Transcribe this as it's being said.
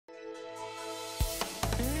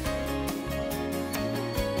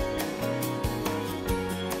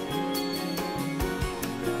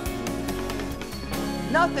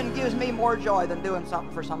Nothing gives me more joy than doing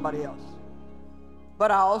something for somebody else.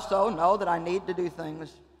 But I also know that I need to do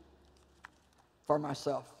things for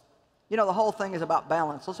myself. You know, the whole thing is about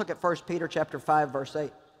balance. Let's look at 1 Peter chapter 5, verse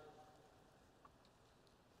 8.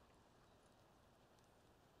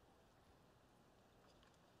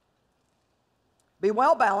 Be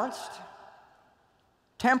well balanced,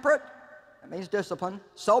 temperate, that means discipline,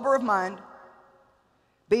 sober of mind.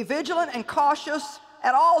 Be vigilant and cautious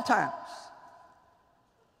at all times.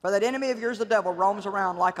 For that enemy of yours, the devil, roams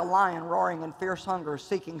around like a lion roaring in fierce hunger,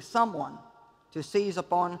 seeking someone to seize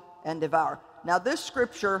upon and devour. Now this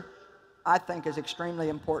scripture, I think, is extremely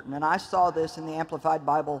important. And I saw this in the Amplified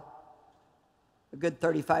Bible a good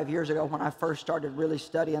 35 years ago when I first started really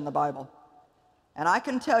studying the Bible. And I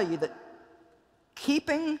can tell you that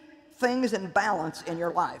keeping things in balance in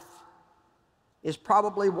your life is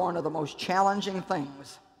probably one of the most challenging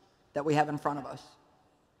things that we have in front of us.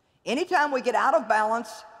 Anytime we get out of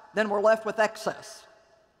balance, then we're left with excess.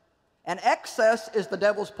 And excess is the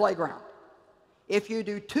devil's playground. If you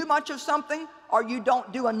do too much of something or you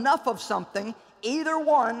don't do enough of something, either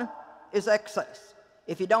one is excess.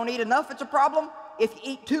 If you don't eat enough, it's a problem. If you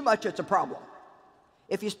eat too much, it's a problem.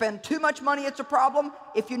 If you spend too much money, it's a problem.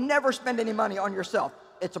 If you never spend any money on yourself,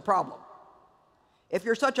 it's a problem. If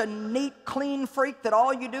you're such a neat, clean freak that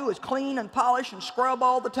all you do is clean and polish and scrub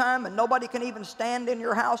all the time and nobody can even stand in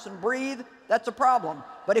your house and breathe, that's a problem.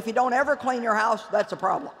 But if you don't ever clean your house, that's a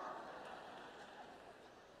problem.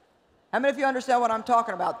 How many of you understand what I'm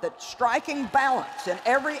talking about? That striking balance in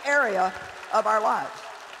every area of our lives.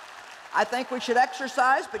 I think we should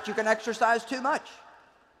exercise, but you can exercise too much.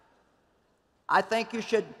 I think you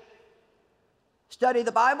should study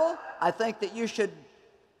the Bible. I think that you should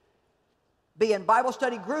be in Bible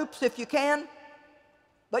study groups if you can,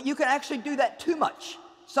 but you can actually do that too much.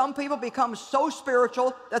 Some people become so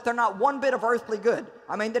spiritual that they're not one bit of earthly good.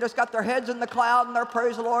 I mean, they just got their heads in the cloud and they're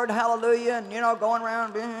praise the Lord, hallelujah, and you know, going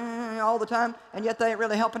around all the time, and yet they ain't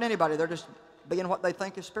really helping anybody. They're just being what they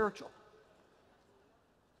think is spiritual.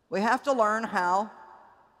 We have to learn how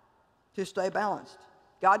to stay balanced.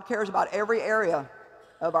 God cares about every area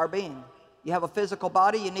of our being. You have a physical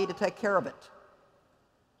body, you need to take care of it.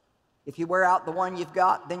 If you wear out the one you've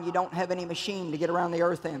got, then you don't have any machine to get around the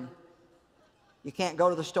earth in. You can't go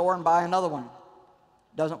to the store and buy another one.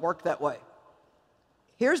 It doesn't work that way.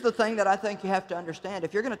 Here's the thing that I think you have to understand.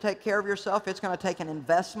 If you're going to take care of yourself, it's going to take an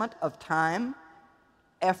investment of time,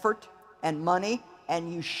 effort, and money,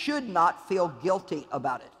 and you should not feel guilty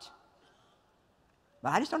about it.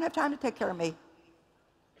 But I just don't have time to take care of me.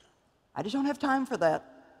 I just don't have time for that.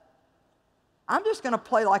 I'm just going to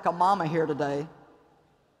play like a mama here today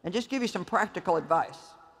and just give you some practical advice.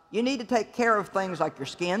 You need to take care of things like your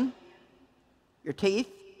skin, your teeth,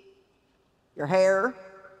 your hair,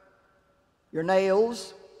 your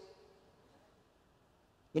nails.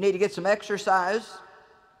 You need to get some exercise.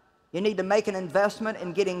 You need to make an investment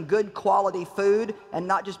in getting good quality food and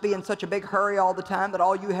not just be in such a big hurry all the time that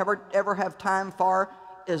all you ever have time for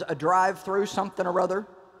is a drive-through something or other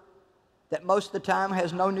that most of the time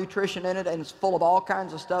has no nutrition in it and is full of all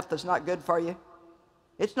kinds of stuff that's not good for you.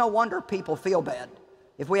 It's no wonder people feel bad.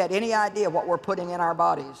 If we had any idea what we're putting in our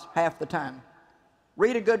bodies half the time.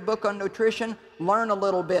 Read a good book on nutrition, learn a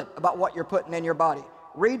little bit about what you're putting in your body.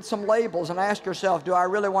 Read some labels and ask yourself, do I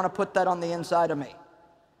really want to put that on the inside of me?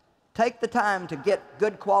 Take the time to get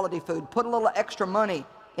good quality food. Put a little extra money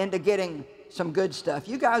into getting some good stuff.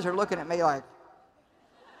 You guys are looking at me like,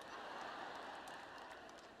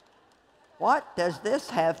 what does this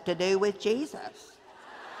have to do with Jesus?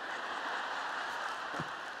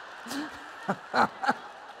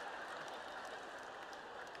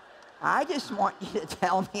 I just want you to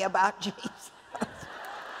tell me about Jesus.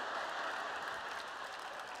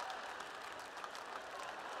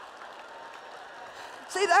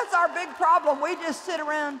 See, that's our big problem. We just sit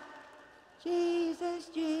around, Jesus,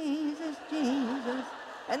 Jesus, Jesus.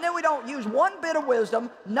 And then we don't use one bit of wisdom,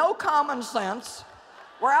 no common sense.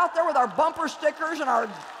 We're out there with our bumper stickers and our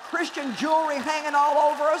Christian jewelry hanging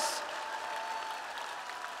all over us.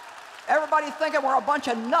 Everybody thinking we're a bunch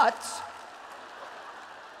of nuts.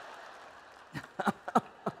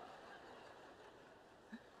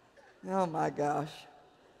 Oh my gosh.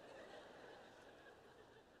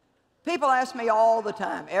 People ask me all the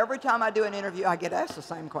time. Every time I do an interview, I get asked the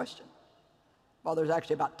same question. Well, there's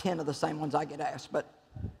actually about 10 of the same ones I get asked, but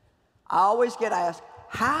I always get asked,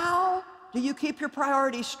 how do you keep your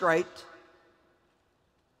priorities straight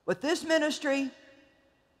with this ministry,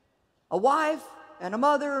 a wife and a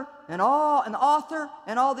mother and an author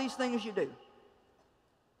and all these things you do?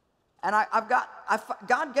 And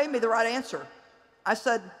God gave me the right answer. I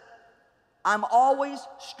said, I'm always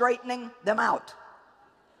straightening them out.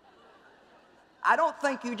 I don't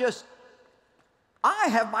think you just, I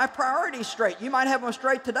have my priorities straight. You might have them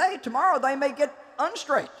straight today. Tomorrow they may get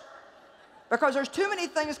unstraight. Because there's too many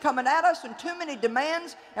things coming at us and too many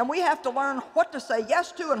demands, and we have to learn what to say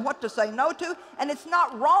yes to and what to say no to. And it's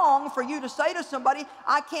not wrong for you to say to somebody,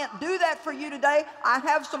 I can't do that for you today. I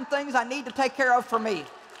have some things I need to take care of for me.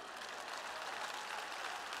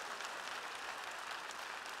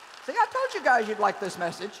 See, I told you guys you'd like this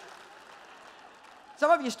message.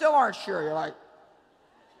 Some of you still aren't sure. You're like,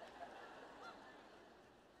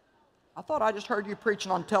 I thought I just heard you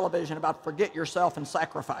preaching on television about forget yourself and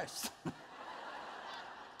sacrifice.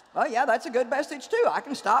 Well, yeah, that's a good message too. I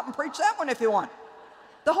can stop and preach that one if you want.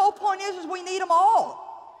 The whole point is we need them all.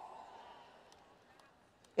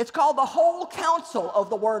 It's called the whole counsel of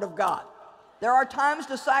the Word of God. There are times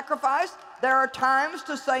to sacrifice. There are times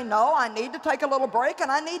to say, no, I need to take a little break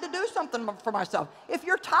and I need to do something for myself. If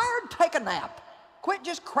you're tired, take a nap. Quit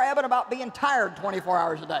just crabbing about being tired 24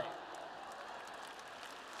 hours a day.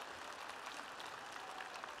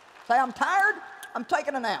 Say, I'm tired, I'm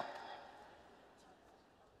taking a nap.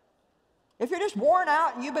 If you're just worn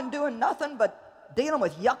out and you've been doing nothing but dealing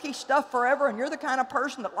with yucky stuff forever and you're the kind of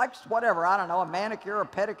person that likes whatever, I don't know, a manicure, a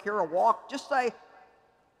pedicure, a walk, just say,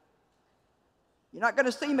 you're not going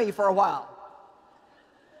to see me for a while.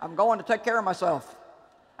 I'm going to take care of myself.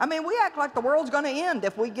 I mean, we act like the world's going to end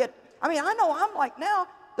if we get, I mean, I know I'm like now,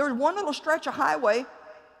 there's one little stretch of highway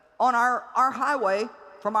on our highway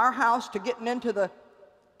from our house to getting into the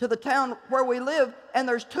town where we live, and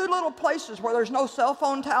there's two little places where there's no cell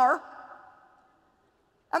phone tower.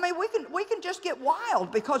 I mean, we can just get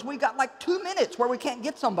wild because we got like 2 minutes where we can't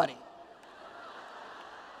get somebody.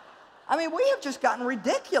 I mean, we have just gotten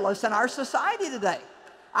ridiculous in our society today.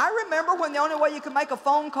 I remember when the only way you could make a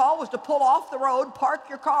phone call was to pull off the road, park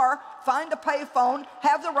your car, find a pay phone,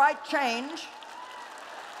 have the right change.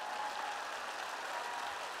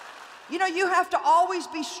 You know, you have to always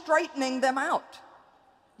be straightening them out.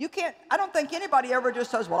 You can't, I don't think anybody ever just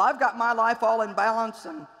says, well, I've got my life all in balance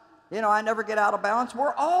and, you know, I never get out of balance.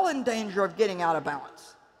 We're all in danger of getting out of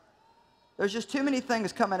balance. There's just too many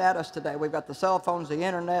things coming at us today. We've got the cell phones, the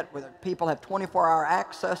internet, where people have 24-hour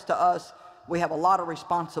access to us. We have a lot of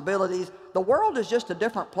responsibilities. The world is just a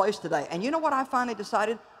different place today. And you know what I finally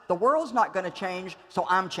decided? The world's not going to change, so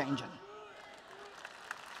I'm changing.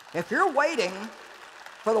 If you're waiting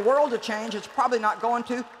for the world to change, it's probably not going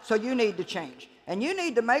to, so you need to change. And you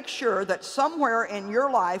need to make sure that somewhere in your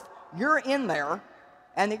life, you're in there,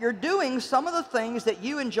 and that you're doing some of the things that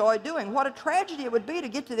you enjoy doing. What a tragedy it would be to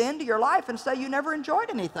get to the end of your life and say you never enjoyed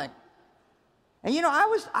anything. And you know, I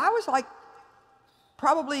was like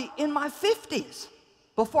probably in my 50s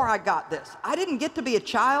before I got this. I didn't get to be a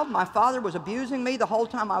child. My father was abusing me the whole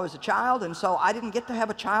time I was a child, and so I didn't get to have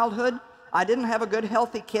a childhood. I didn't have a good,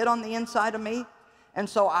 healthy kid on the inside of me. And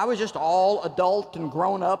so I was just all adult and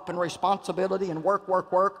grown up and responsibility and work,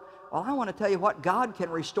 work, work. Well, I want to tell you what, God can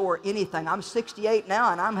restore anything. I'm 68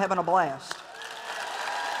 now, and I'm having a blast.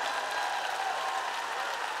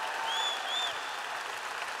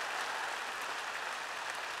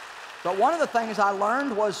 But one of the things I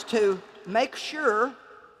learned was to make sure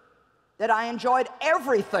that I enjoyed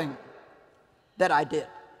everything that I did.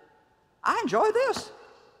 I enjoy this.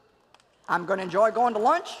 I'm going to enjoy going to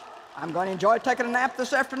lunch. I'm going to enjoy taking a nap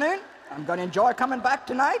this afternoon. I'm going to enjoy coming back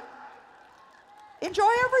tonight. Enjoy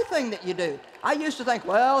everything that you do. I used to think,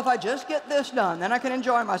 well, if I just get this done, then I can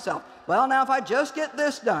enjoy myself. Well, now if I just get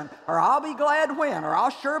this done, or I'll be glad when, or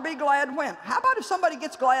I'll sure be glad when. How about if somebody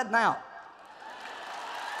gets glad now?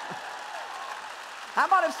 How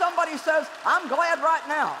about if somebody says, I'm glad right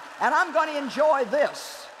now, and I'm going to enjoy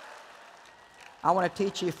this? I want to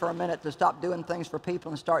teach you for a minute to stop doing things for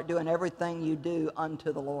people and start doing everything you do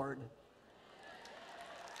unto the Lord.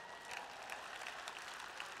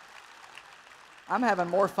 I'm having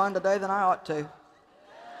more fun today than I ought to.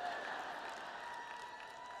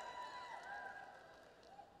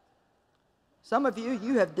 Some of you,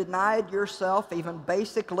 you have denied yourself even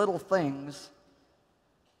basic little things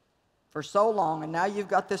for so long, and now you've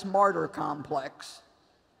got this martyr complex.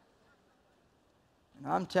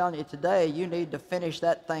 And I'm telling you, today you need to finish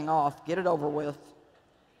that thing off, get it over with,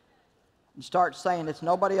 and start saying it's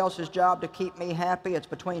nobody else's job to keep me happy, it's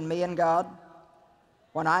between me and God.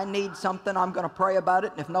 When I need something, I'm going to pray about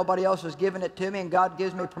it, and if nobody else is giving it to me and God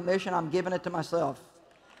gives me permission, I'm giving it to myself.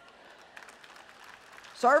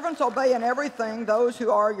 Servants, obey in everything those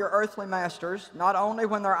who are your earthly masters, not only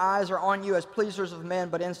when their eyes are on you as pleasers of men,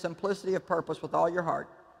 but in simplicity of purpose with all your heart.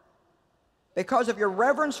 Because of your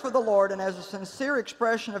reverence for the Lord and as a sincere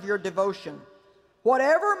expression of your devotion,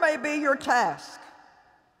 Whatever may be your task,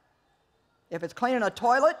 if it's cleaning a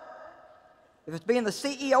toilet, if it's being the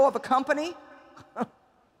CEO of a company,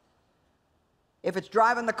 if it's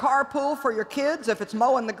driving the carpool for your kids, if it's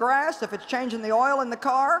mowing the grass, if it's changing the oil in the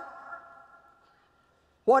car,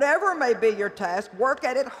 whatever may be your task, work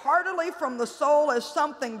at it heartily from the soul as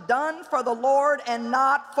something done for the Lord and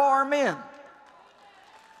not for men.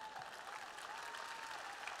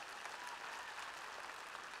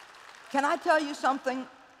 Can I tell you something?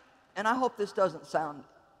 And I hope this doesn't sound,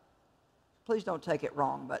 please don't take it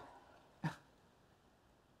wrong, but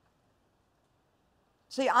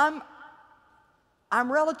see, I'm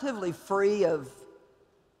relatively free of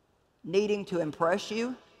needing to impress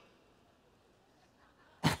you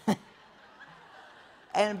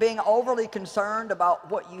and being overly concerned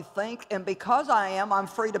about what you think. And because I am, I'm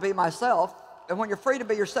free to be myself. And when you're free to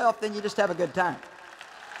be yourself, then you just have a good time.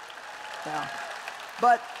 Yeah.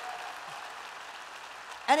 But,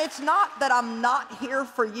 and it's not that I'm not here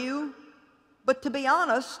for you, but to be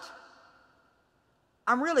honest,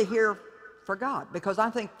 I'm really here for God, because I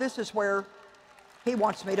think this is where He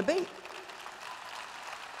wants me to be.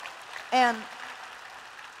 And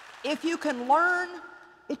if you can learn,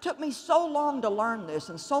 it took me so long to learn this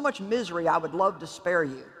and so much misery I would love to spare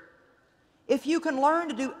you. If you can learn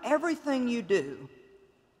to do everything you do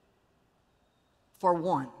for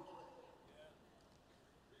one,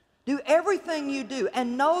 do everything you do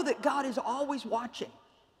and know that God is always watching.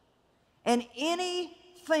 And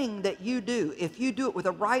anything that you do, if you do it with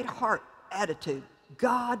a right heart attitude,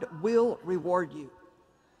 God will reward you.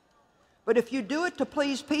 But if you do it to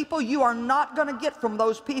please people, you are not going to get from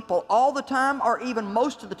those people all the time, or even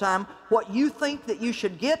most of the time, what you think that you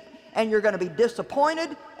should get, and you're going to be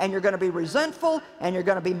disappointed, and you're going to be resentful, and you're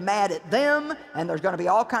going to be mad at them, and there's going to be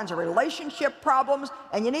all kinds of relationship problems,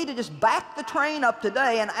 and you need to just back the train up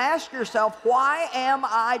today and ask yourself, why am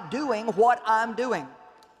I doing what I'm doing?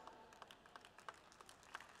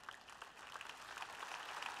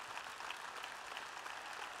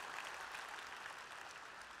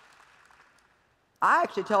 I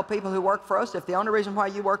actually tell people who work for us, if the only reason why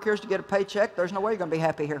you work here is to get a paycheck, there's no way you're going to be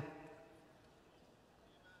happy here.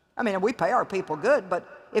 I mean, we pay our people good,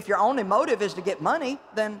 but if your only motive is to get money,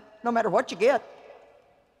 then no matter what you get,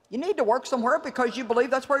 you need to work somewhere because you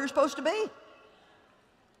believe that's where you're supposed to be.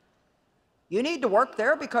 You need to work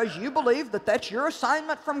there because you believe that that's your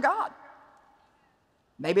assignment from God.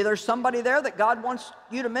 Maybe there's somebody there that God wants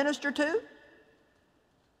you to minister to.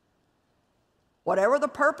 Whatever the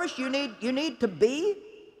purpose, you need to be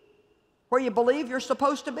where you believe you're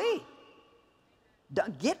supposed to be.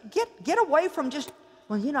 Get away from just,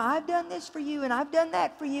 well, you know, I've done this for you, and I've done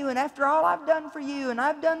that for you, and after all I've done for you, and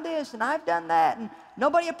I've done this, and I've done that, and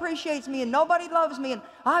nobody appreciates me, and nobody loves me, and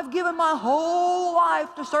I've given my whole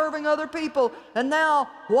life to serving other people, and now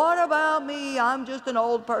what about me? I'm just an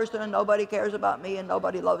old person, and nobody cares about me, and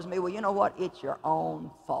nobody loves me. Well, you know what? It's your own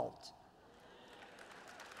fault.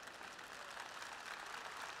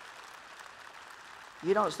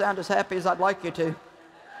 You don't sound as happy as I'd like you to.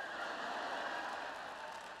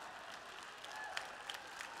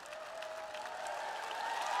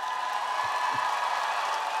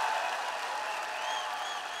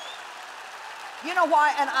 You know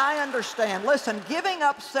why? And I understand. Listen, giving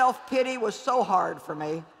up self-pity was so hard for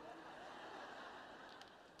me.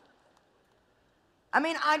 I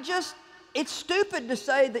mean, it's stupid to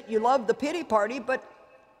say that you love the pity party, but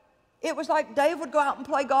it was like Dave would go out and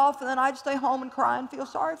play golf, and then I'd stay home and cry and feel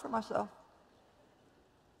sorry for myself.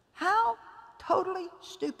 How totally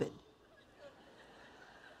stupid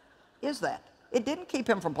is that? It didn't keep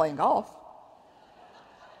him from playing golf.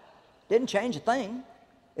 Didn't change a thing.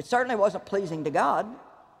 It certainly wasn't pleasing to God.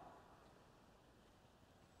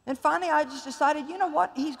 And finally, I just decided, you know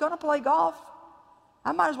what? He's going to play golf.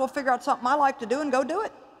 I might as well figure out something I like to do and go do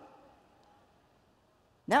it.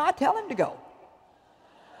 Now I tell him to go.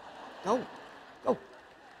 Go.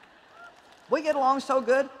 We get along so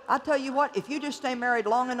good. I tell you what, if you just stay married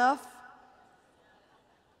long enough,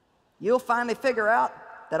 you'll finally figure out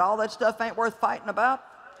that all that stuff ain't worth fighting about.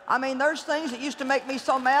 I mean, there's things that used to make me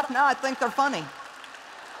so mad, now I think they're funny.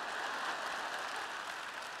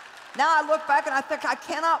 Now I look back and I think, I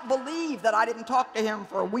cannot believe that I didn't talk to him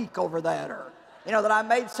for a week over that, or, you know, that I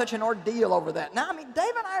made such an ordeal over that. Now, I mean,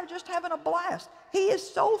 Dave and I are just having a blast. He is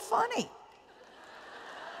so funny.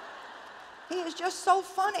 He is just so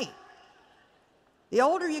funny. The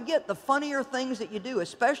older you get, the funnier things that you do,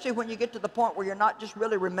 especially when you get to the point where you're not just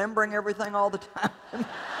really remembering everything all the time.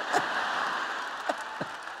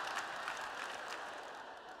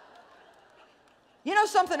 You know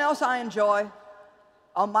something else I enjoy?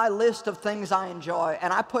 On my list of things I enjoy,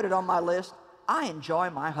 and I put it on my list, I enjoy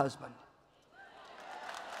my husband.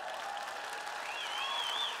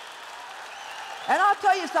 And I'll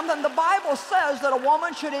tell you something, the Bible says that a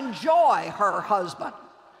woman should enjoy her husband,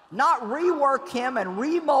 not rework him and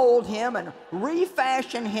remold him and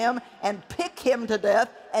refashion him and pick him to death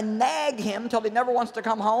and nag him till he never wants to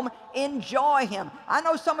come home. Enjoy him. I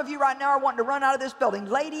know some of you right now are wanting to run out of this building.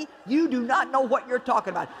 Lady, you do not know what you're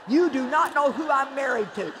talking about. You do not know who I'm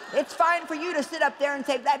married to. It's fine for you to sit up there and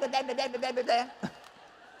say blah, blah, blah, blah, blah, blah, blah, blah.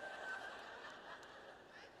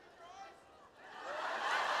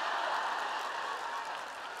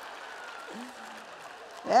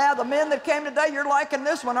 Yeah, the men that came today, you're liking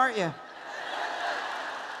this one, aren't you?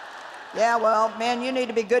 Yeah, well, men, you need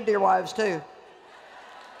to be good to your wives, too.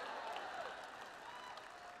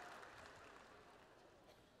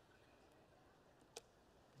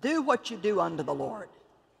 Do what you do unto the Lord.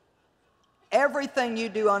 Everything you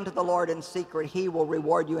do unto the Lord in secret, He will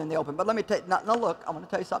reward you in the open. But let me tell you, no, look, I want to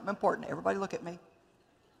tell you something important. Everybody look at me.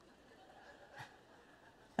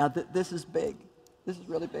 Now, this is big. This is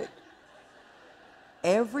really big.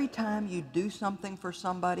 Every time you do something for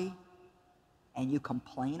somebody and you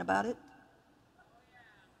complain about it,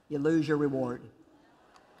 you lose your reward.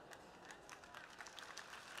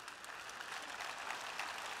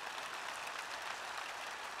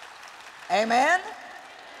 Amen?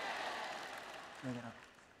 Bring it up.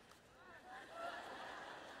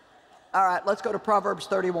 All right, let's go to Proverbs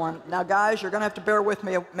 31. Now, guys, you're going to have to bear with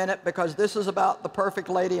me a minute because this is about the perfect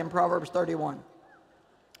lady in Proverbs 31.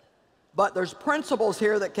 But there's principles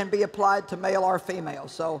here that can be applied to male or female,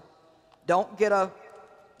 so don't get a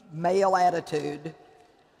male attitude.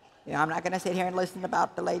 You know, I'm not going to sit here and listen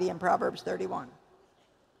about the lady in Proverbs 31.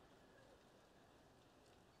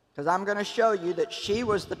 Because I'm going to show you that she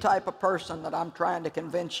was the type of person that I'm trying to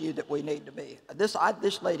convince you that we need to be. This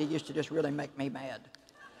lady used to just really make me mad.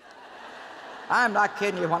 I'm not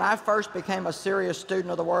kidding you. When I first became a serious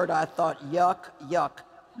student of the Word, I thought, yuck, yuck,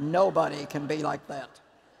 nobody can be like that.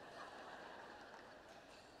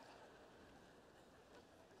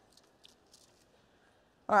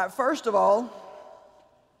 All right, first of all,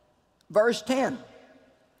 verse 10.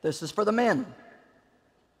 This is for the men.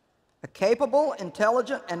 A capable,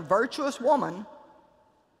 intelligent, and virtuous woman,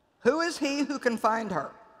 who is he who can find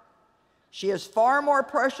her? She is far more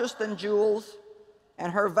precious than jewels,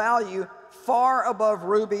 and her value far above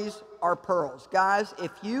rubies or pearls. Guys,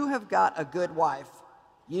 if you have got a good wife,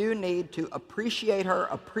 you need to appreciate her,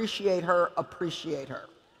 appreciate her, appreciate her.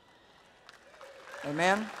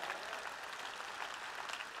 Amen?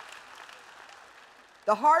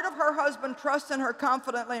 The heart of her husband trusts in her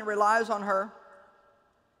confidently and relies on her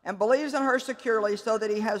and believes in her securely so that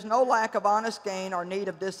he has no lack of honest gain or need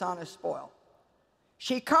of dishonest spoil.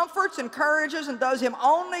 She comforts, encourages, and does him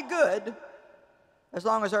only good as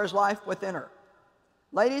long as there's life within her.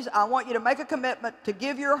 Ladies, I want you to make a commitment to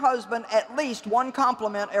give your husband at least one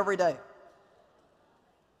compliment every day.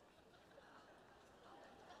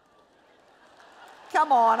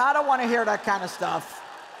 Come on, I don't want to hear that kind of stuff.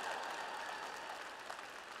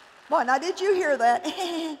 Boy, now did you hear that?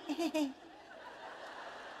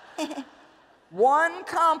 One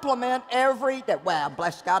compliment every day. Well,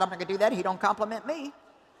 bless God, I'm not going to do that. He don't compliment me.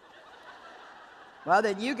 Well,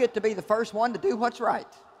 then you get to be the first one to do what's right.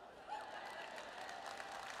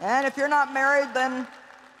 And if you're not married, then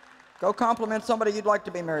go compliment somebody you'd like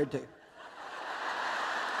to be married to.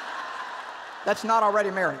 That's not already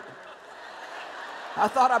married. I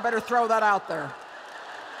thought I'd better throw that out there.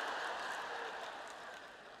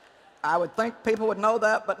 I would think people would know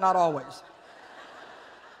that, but not always.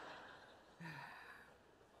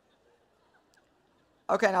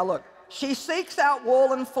 Okay, now look. She seeks out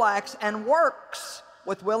wool and flax and works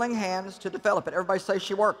with willing hands to develop it. Everybody say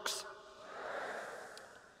she works.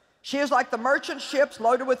 She is like the merchant ships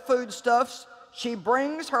loaded with foodstuffs. She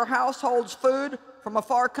brings her household's food from a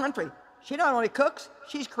far country. She not only cooks,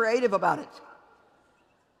 she's creative about it.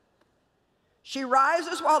 She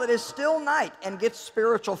rises while it is still night and gets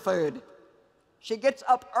spiritual food. She gets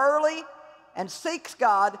up early and seeks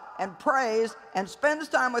God and prays and spends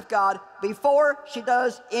time with God before she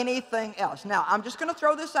does anything else. Now, I'm just going to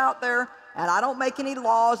throw this out there, and I don't make any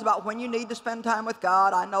laws about when you need to spend time with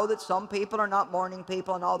God. I know that some people are not morning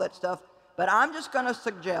people and all that stuff, but I'm just going to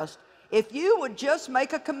suggest if you would just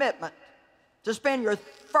make a commitment to spend your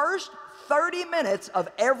first 30 minutes of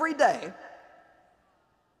every day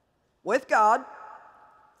with God,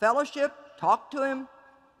 fellowship, talk to Him,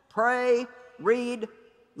 pray, read,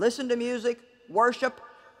 listen to music, worship,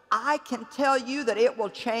 I can tell you that it will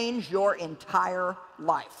change your entire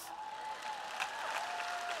life.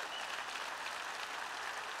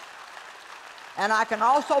 And I can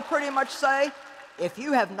also pretty much say, if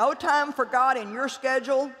you have no time for God in your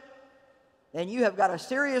schedule, then you have got a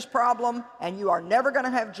serious problem, and you are never going to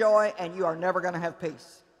have joy, and you are never going to have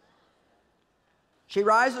peace. She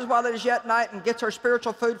rises while it is yet night and gets her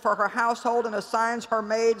spiritual food for her household and assigns her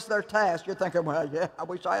maids their task. You're thinking, well, yeah, I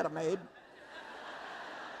wish I had a maid.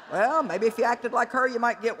 Well, maybe if you acted like her, you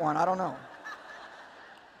might get one. I don't know.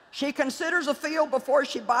 She considers a field before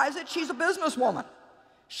she buys it. She's a businesswoman.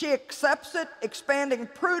 She accepts it, expanding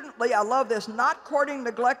prudently, I love this, not courting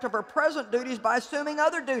neglect of her present duties by assuming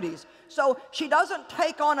other duties. So she doesn't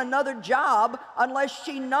take on another job unless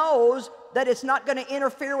she knows that it's not going to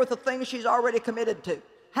interfere with the things she's already committed to.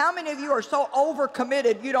 How many of you are so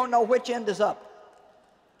overcommitted you don't know which end is up?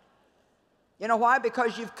 You know why?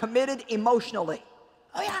 Because you've committed emotionally.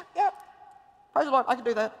 Oh yeah, praise the Lord, I can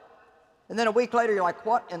do that. And then a week later you're like,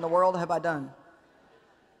 what in the world have I done?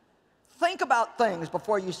 Think about things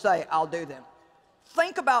before you say, I'll do them.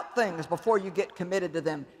 Think about things before you get committed to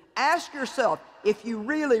them. Ask yourself if you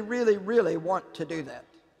really, really, really want to do that.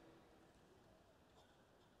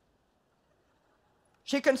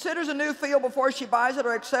 She considers a new field before she buys it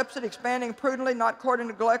or accepts it, expanding prudently, not courting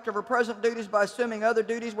neglect of her present duties by assuming other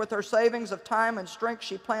duties. With her savings of time and strength,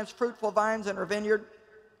 she plants fruitful vines in her vineyard.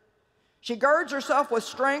 She girds herself with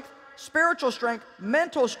strength, spiritual strength,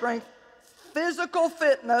 mental strength, physical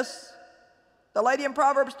fitness. The lady in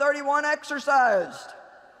Proverbs 31 exercised.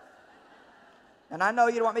 And I know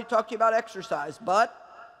you don't want me to talk to you about exercise, but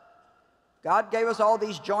God gave us all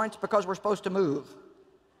these joints because we're supposed to move.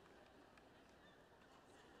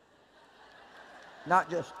 Not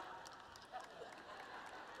just.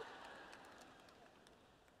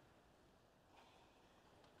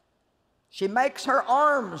 She makes her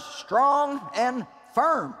arms strong and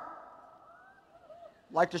firm.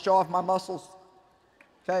 Like to show off my muscles,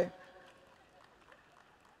 okay?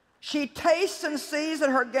 She tastes and sees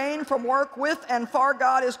that her gain from work with and for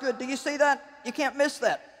God is good. Do you see that? You can't miss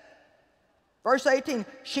that. Verse 18,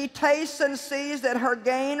 she tastes and sees that her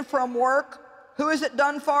gain from work, who is it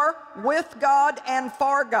done for? With God and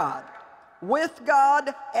for God. With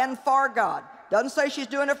God and for God. Doesn't say she's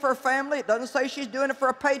doing it for a family. It doesn't say she's doing it for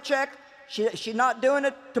a paycheck. She's not doing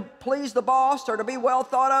it to please the boss or to be well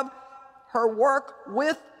thought of. Her work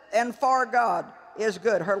with and for God is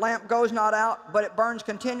good. Her lamp goes not out, but it burns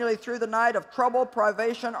continually through the night of trouble,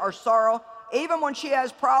 privation, or sorrow. Even when she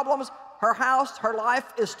has problems, her house, her life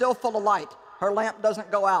is still full of light. Her lamp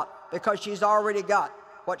doesn't go out because she's already got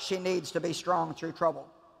what she needs to be strong through trouble.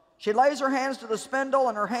 She lays her hands to the spindle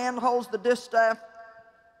and her hand holds the distaff.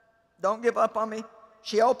 Don't give up on me.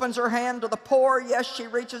 She opens her hand to the poor. Yes, she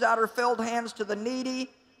reaches out her filled hands to the needy,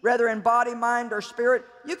 whether in body, mind, or spirit.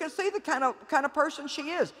 You can see the kind of person she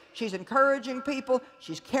is. She's encouraging people.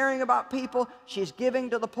 She's caring about people. She's giving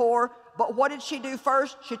to the poor. But what did she do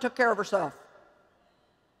first? She took care of herself.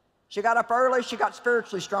 She got up early. She got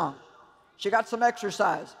spiritually strong. She got some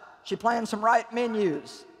exercise. She planned some right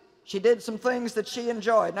menus. She did some things that she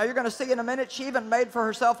enjoyed. Now you're going to see in a minute, she even made for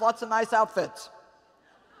herself lots of nice outfits.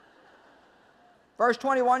 Verse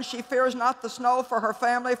 21, she fears not the snow for her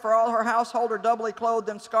family, for all her household are doubly clothed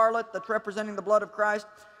in scarlet, that's representing the blood of Christ.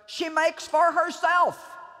 She makes for herself.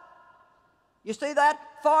 You see that?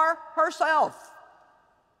 For herself.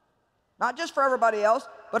 Not just for everybody else,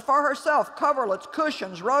 but for herself. Coverlets,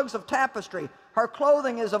 cushions, rugs of tapestry. Her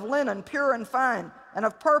clothing is of linen, pure and fine, and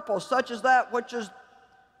of purple, such as that which is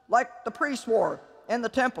like the priests wore in the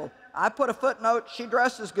temple. I put a footnote, she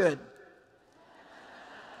dresses good.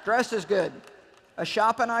 Dresses good. A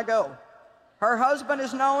shopping I go. Her husband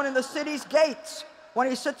is known in the city's gates when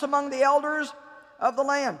he sits among the elders of the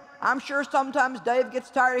land. I'm sure sometimes Dave gets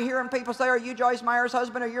tired of hearing people say, are you Joyce Meyer's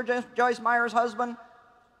husband? Are you Joyce Meyer's husband?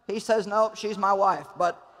 He says, no, she's my wife.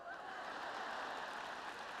 But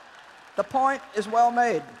the point is well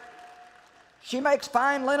made. She makes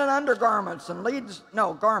fine linen undergarments and leads,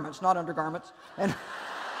 no, garments, not undergarments. And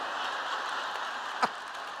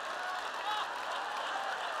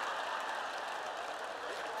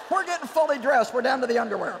we're getting fully dressed. We're down to the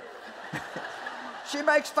underwear. She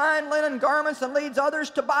makes fine linen garments and leads others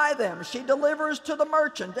to buy them. She delivers to the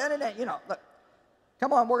merchant. You know, look,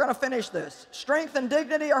 come on, we're going to finish this. Strength and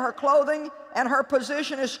dignity are her clothing, and her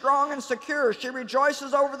position is strong and secure. She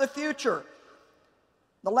rejoices over the future,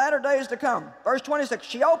 the latter days to come. Verse 26,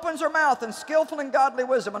 she opens her mouth in skillful and godly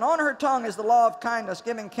wisdom, and on her tongue is the law of kindness,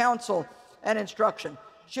 giving counsel and instruction.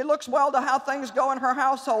 She looks well to how things go in her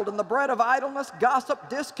household, and the bread of idleness, gossip,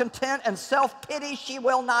 discontent, and self-pity she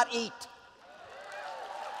will not eat.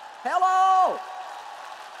 Hello!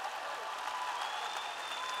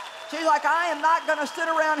 She's like, I am not going to sit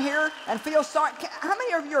around here and feel sorry. How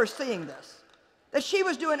many of you are seeing this? That she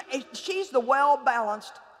was doing, she's the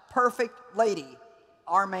well-balanced, perfect lady,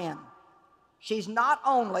 our man. She's not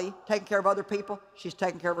only taking care of other people, she's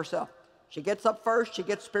taking care of herself. She gets up first, she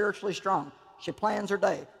gets spiritually strong. She plans her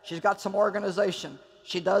day. She's got some organization.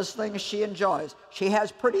 She does things she enjoys. She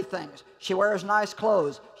has pretty things. She wears nice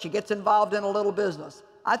clothes. She gets involved in a little business.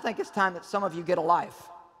 I think it's time that some of you get a life.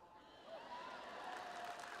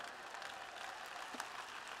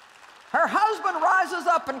 Her husband rises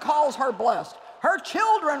up and calls her blessed. Her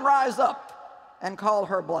children rise up and call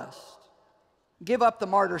her blessed. Give up the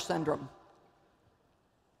martyr syndrome.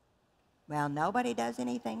 Well, nobody does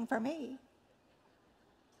anything for me.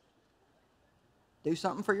 Do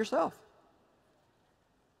something for yourself.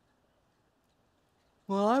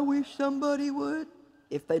 Well, I wish somebody would.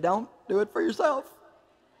 If they don't, do it for yourself.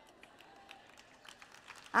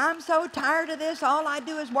 I'm so tired of this. All I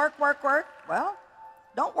do is work, work, work. Well,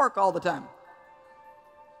 don't work all the time.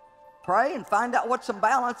 Pray and find out what some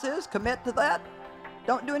balance is. Commit to that.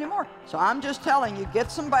 Don't do any more. So I'm just telling you,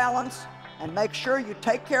 get some balance and make sure you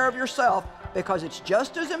take care of yourself, because it's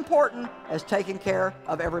just as important as taking care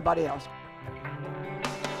of everybody else.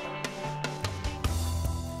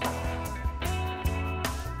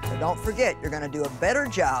 So don't forget, you're going to do a better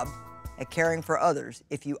job at caring for others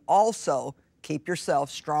if you also keep yourself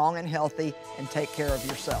strong and healthy and take care of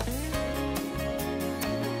yourself.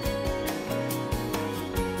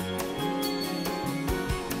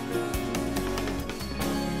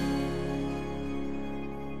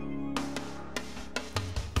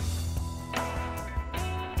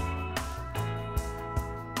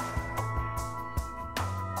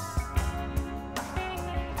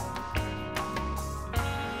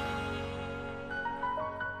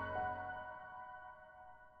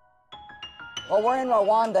 Well, we're in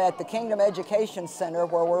Rwanda at the Kingdom Education Center,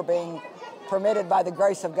 where we're being permitted by the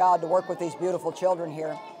grace of God to work with these beautiful children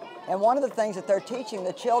here. And one of the things that they're teaching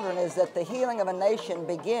the children is that the healing of a nation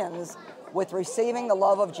begins with receiving the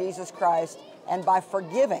love of Jesus Christ and by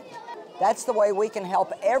forgiving. That's the way we can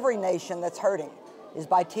help every nation that's hurting, is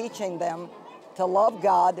by teaching them to love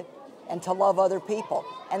God and to love other people.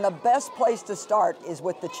 And the best place to start is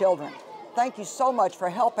with the children. Thank you so much for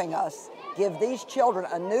helping us give these children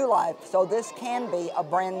a new life so this can be a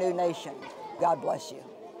brand new nation. God bless you.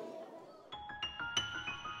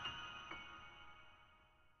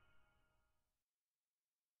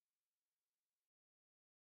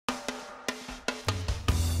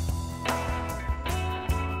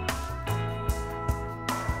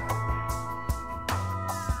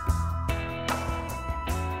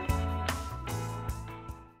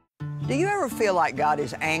 Do you ever feel like God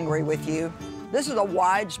is angry with you? This is a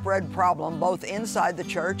widespread problem both inside the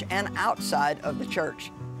church and outside of the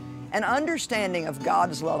church. An understanding of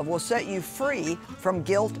God's love will set you free from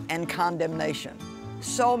guilt and condemnation.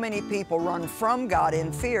 So many people run from God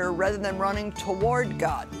in fear rather than running toward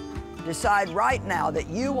God. Decide right now that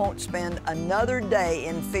you won't spend another day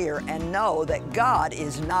in fear, and know that God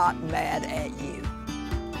is not mad at you.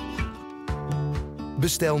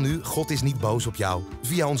 Bestel nu God is niet boos op jou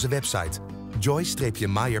via onze website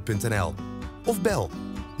Joyce-Meyer.nl of bel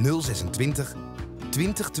 026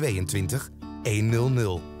 2022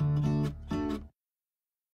 100.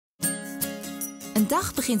 Een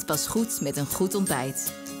dag begint pas goed met een goed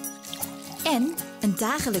ontbijt. En een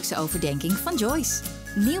dagelijkse overdenking van Joyce.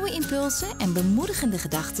 Nieuwe impulsen en bemoedigende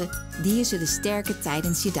gedachten die je zullen sterken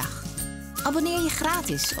tijdens je dag. Abonneer je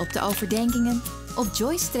gratis op de overdenkingen op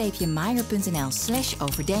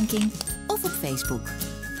Joyce-Meyer.nl/overdenking of op Facebook.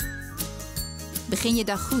 Begin je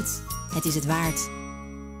dag goed. Het is het waard.